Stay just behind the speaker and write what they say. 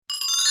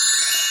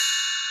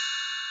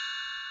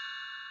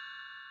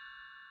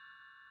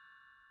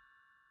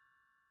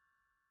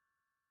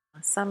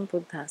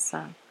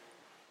Sambuddhassa.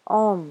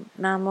 Om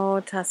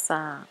Namo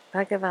Tassa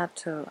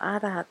Bhagavato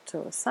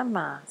Arahato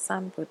Samma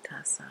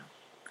Sambuddhassa.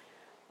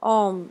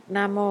 Om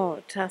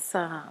Namo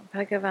Tassa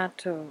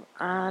Bhagavato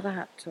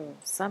Arahato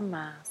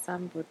Samma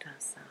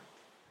Sambuddhassa.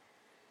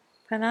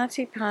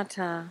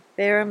 Panatipata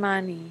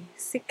Veramani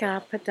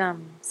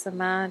Sikkhapadam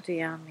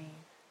Samadhiyami.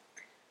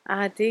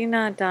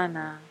 Adina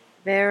Dana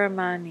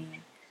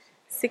Veramani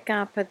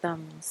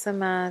Sikkhapadam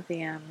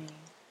Samadhiyami.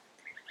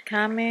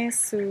 Kame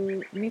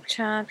Su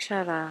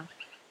Michachara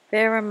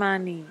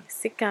Veramani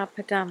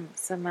Sikkhapadam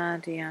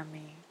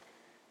Samadhiyami.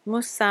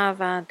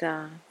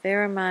 Musavada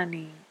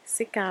Veramani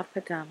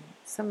Sikkhapadam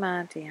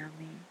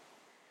Samadhiyami.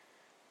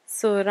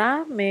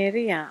 Sura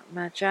Meriya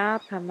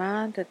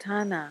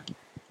Majapamadhatana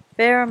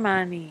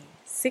Veramani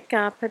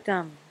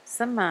Sikkhapadam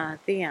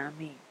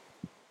Samadhiyami.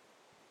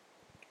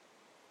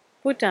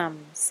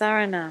 Buddham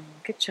Saranam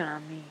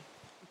Gacchami.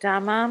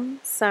 Dhammam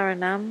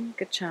Saranam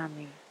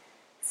Gacchami.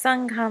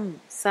 Sangham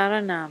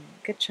Saranam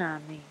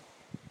Gacchami.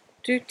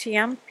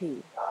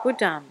 Dutiyampi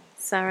Buddham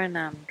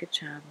Saranam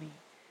Gacchami.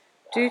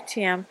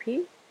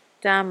 Dutiyampi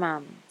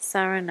Dhammam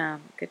Saranam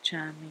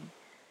Gacchami.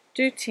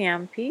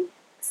 Dutiyampi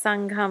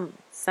Sangham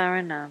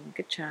Saranam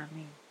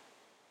Gacchami.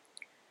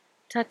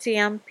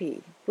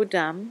 Tatiyampi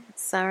Buddham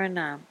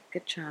Saranam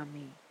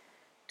Gacchami.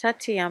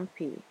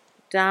 Tatiyampi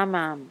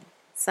Dhammam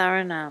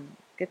Saranam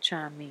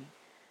Gacchami.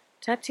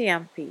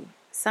 Tatiyampi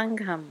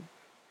Sangham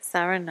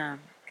Saranam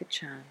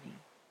Gacchami.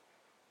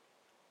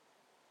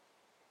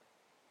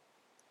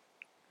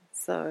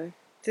 So,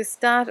 to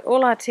start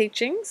all our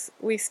teachings,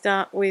 we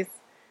start with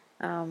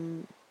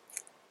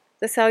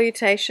the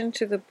salutation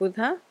to the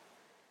Buddha,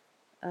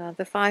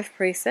 the 5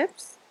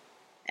 precepts,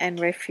 and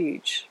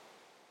refuge.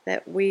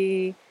 That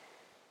we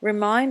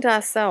remind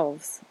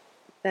ourselves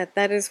that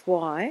that is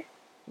why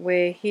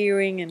we're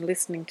hearing and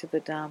listening to the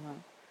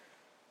Dhamma.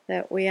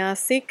 That we are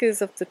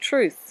seekers of the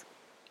truth.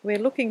 We're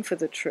looking for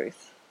the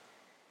truth.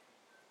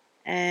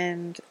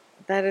 And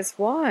that is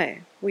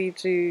why we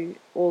do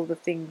all the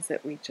things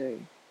that we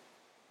do.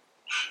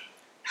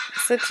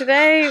 So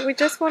today we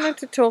just wanted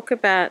to talk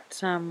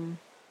about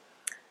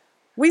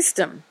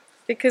wisdom,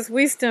 because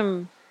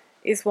wisdom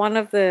is one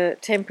of the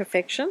 10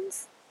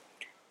 perfections,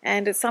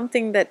 and it's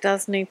something that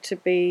does need to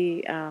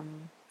be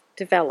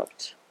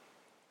developed.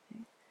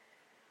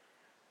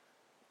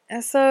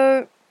 And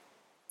so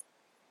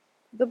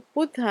the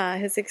Buddha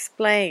has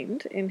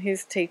explained in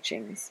his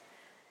teachings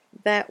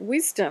that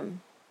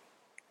wisdom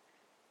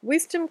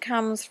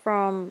comes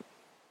from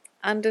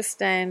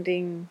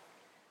understanding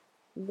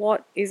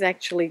what is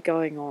actually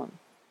going on.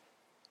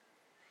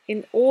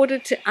 In order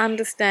to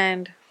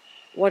understand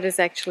what is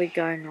actually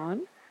going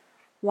on,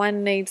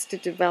 one needs to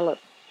develop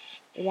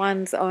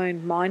one's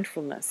own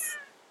mindfulness.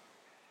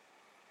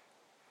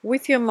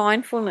 With your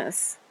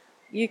mindfulness,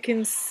 you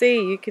can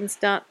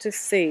start to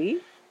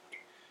see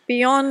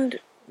beyond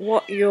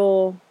what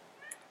your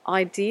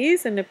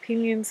ideas and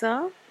opinions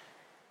are,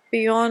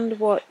 beyond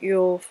what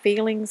your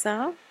feelings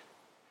are,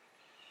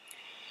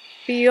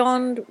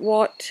 beyond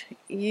what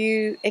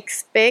you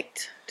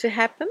expect to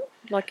happen,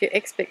 like your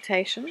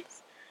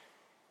expectations,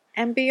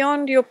 and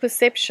beyond your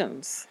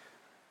perceptions.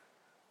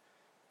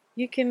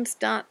 You can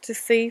start to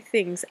see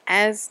things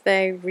as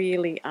they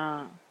really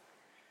are.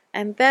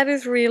 And that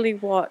is really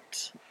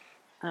what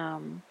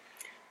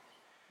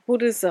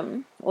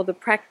Buddhism, or the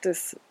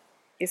practice,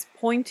 is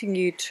pointing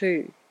you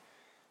to.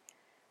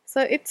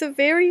 So it's a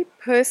very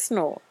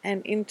personal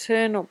and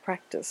internal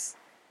practice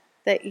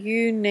that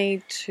you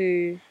need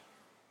to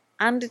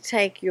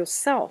undertake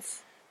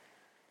yourself.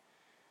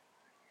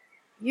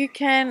 You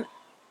can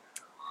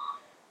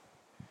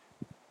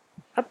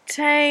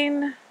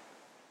obtain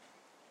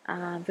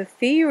the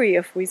theory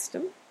of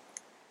wisdom,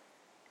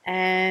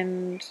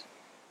 and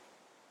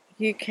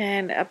you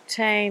can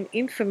obtain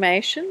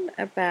information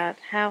about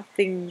how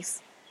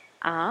things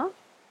are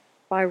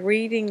by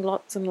reading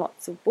lots and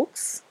lots of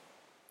books.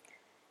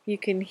 You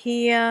can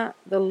hear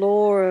the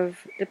law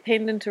of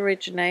dependent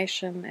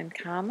origination and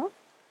karma.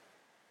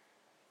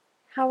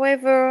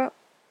 However,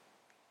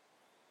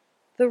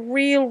 the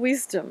real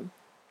wisdom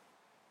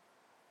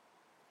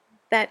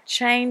that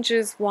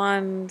changes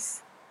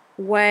one's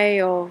way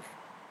of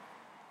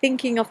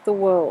thinking of the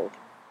world,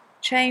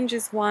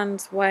 changes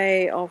one's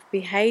way of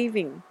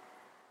behaving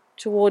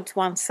towards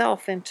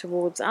oneself and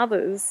towards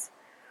others,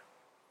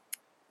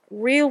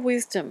 real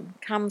wisdom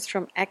comes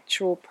from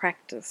actual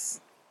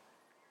practice,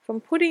 from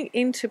putting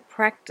into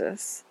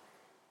practice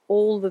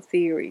all the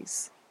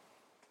theories.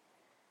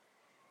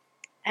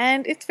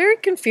 And it's very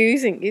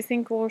confusing. You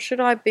think, well,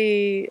 should I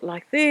be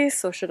like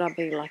this or should I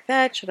be like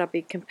that? Should I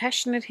be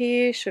compassionate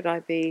here? Should I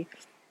be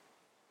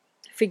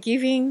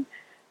forgiving?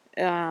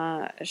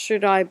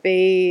 Should I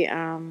be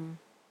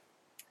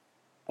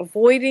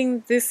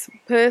avoiding this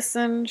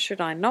person? Should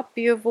I not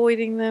be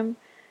avoiding them?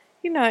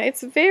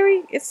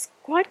 It's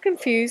quite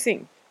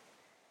confusing.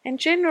 And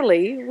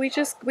generally,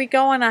 we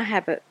go on our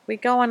habit. We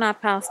go on our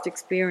past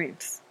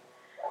experience.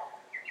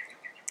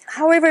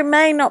 However, it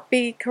may not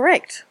be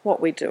correct what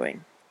we're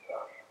doing.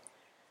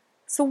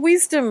 So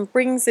wisdom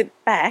brings it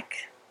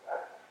back.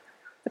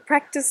 The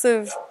practice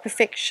of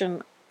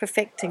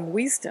perfecting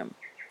wisdom,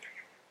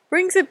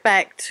 brings it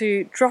back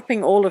to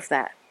dropping all of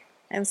that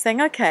and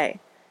saying, okay,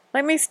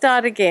 let me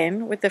start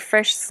again with a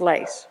fresh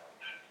slate.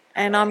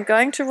 And I'm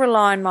going to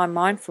rely on my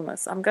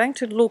mindfulness. I'm going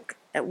to look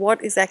at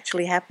what is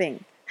actually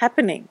happening,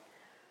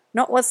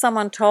 not what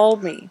someone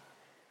told me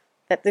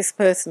that this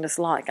person is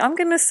like. I'm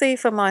going to see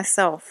for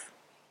myself,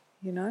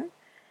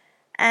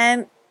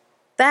 And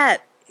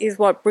that is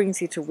what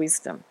brings you to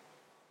wisdom.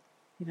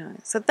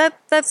 So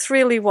that's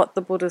really what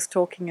the Buddha's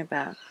talking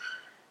about.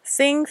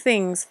 Seeing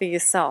things for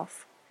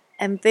yourself,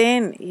 and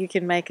then you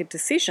can make a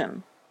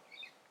decision.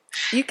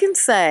 You can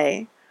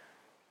say,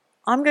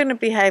 I'm going to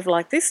behave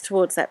like this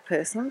towards that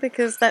person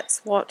because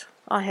that's what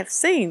I have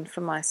seen for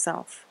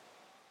myself.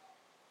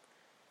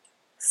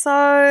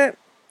 So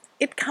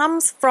it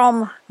comes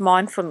from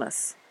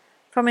mindfulness,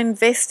 from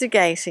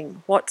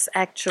investigating what's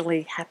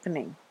actually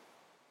happening,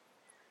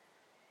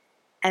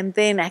 and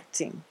then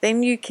acting.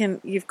 Then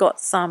you've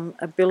got some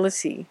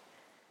ability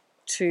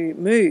to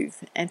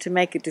move and to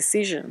make a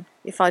decision.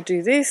 If I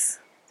do this,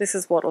 this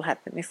is what will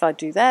happen. If I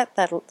do that,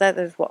 that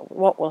is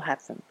what will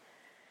happen.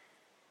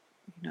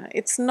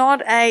 It's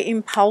not a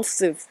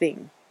impulsive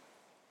thing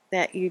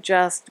that you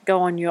just go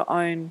on your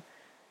own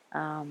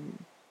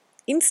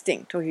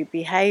instinct or your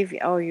behavior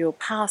or your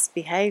past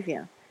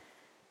behavior.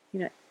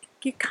 You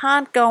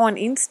can't go on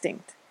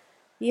instinct.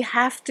 You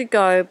have to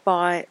go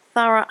by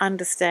thorough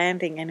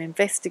understanding and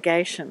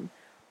investigation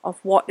of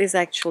what is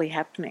actually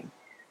happening.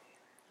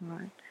 All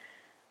right.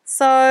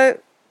 So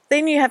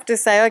then you have to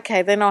say,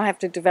 okay, then I have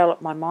to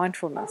develop my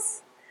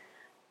mindfulness.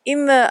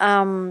 In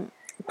the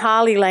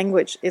Pali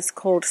language, it's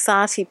called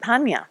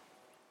Satipanya,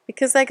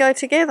 because they go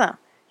together.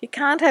 You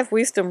can't have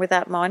wisdom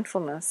without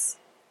mindfulness.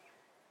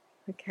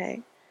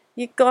 Okay,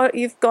 you've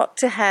got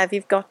to have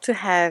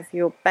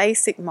your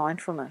basic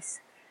mindfulness.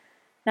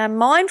 Now,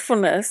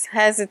 mindfulness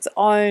has its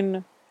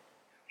own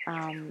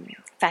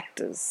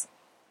factors.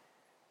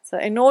 So,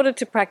 in order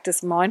to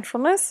practice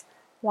mindfulness,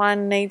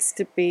 one needs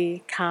to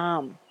be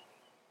calm.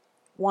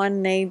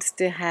 One needs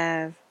to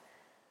have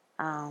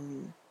a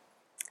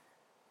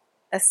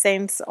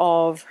sense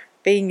of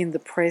being in the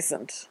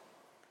present.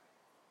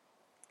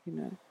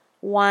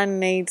 One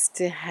needs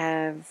to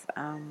have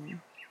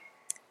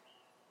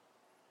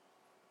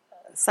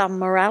some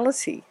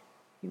morality.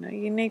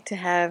 You need to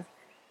have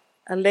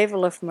a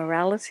level of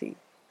morality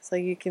so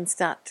you can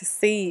start to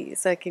see,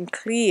 so you can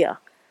clear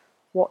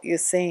what you're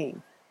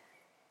seeing.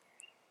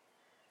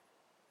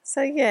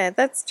 So yeah,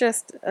 that's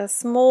just a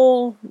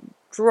small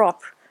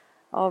drop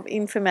of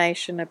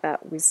information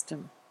about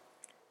wisdom.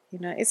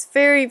 It's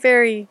very,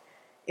 very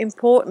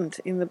important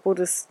in the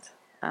Buddhist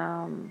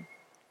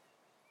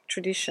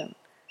tradition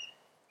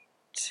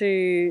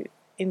to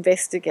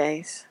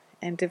investigate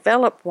and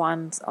develop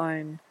one's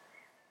own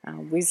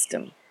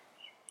wisdom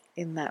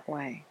in that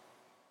way.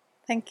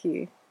 Thank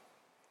you.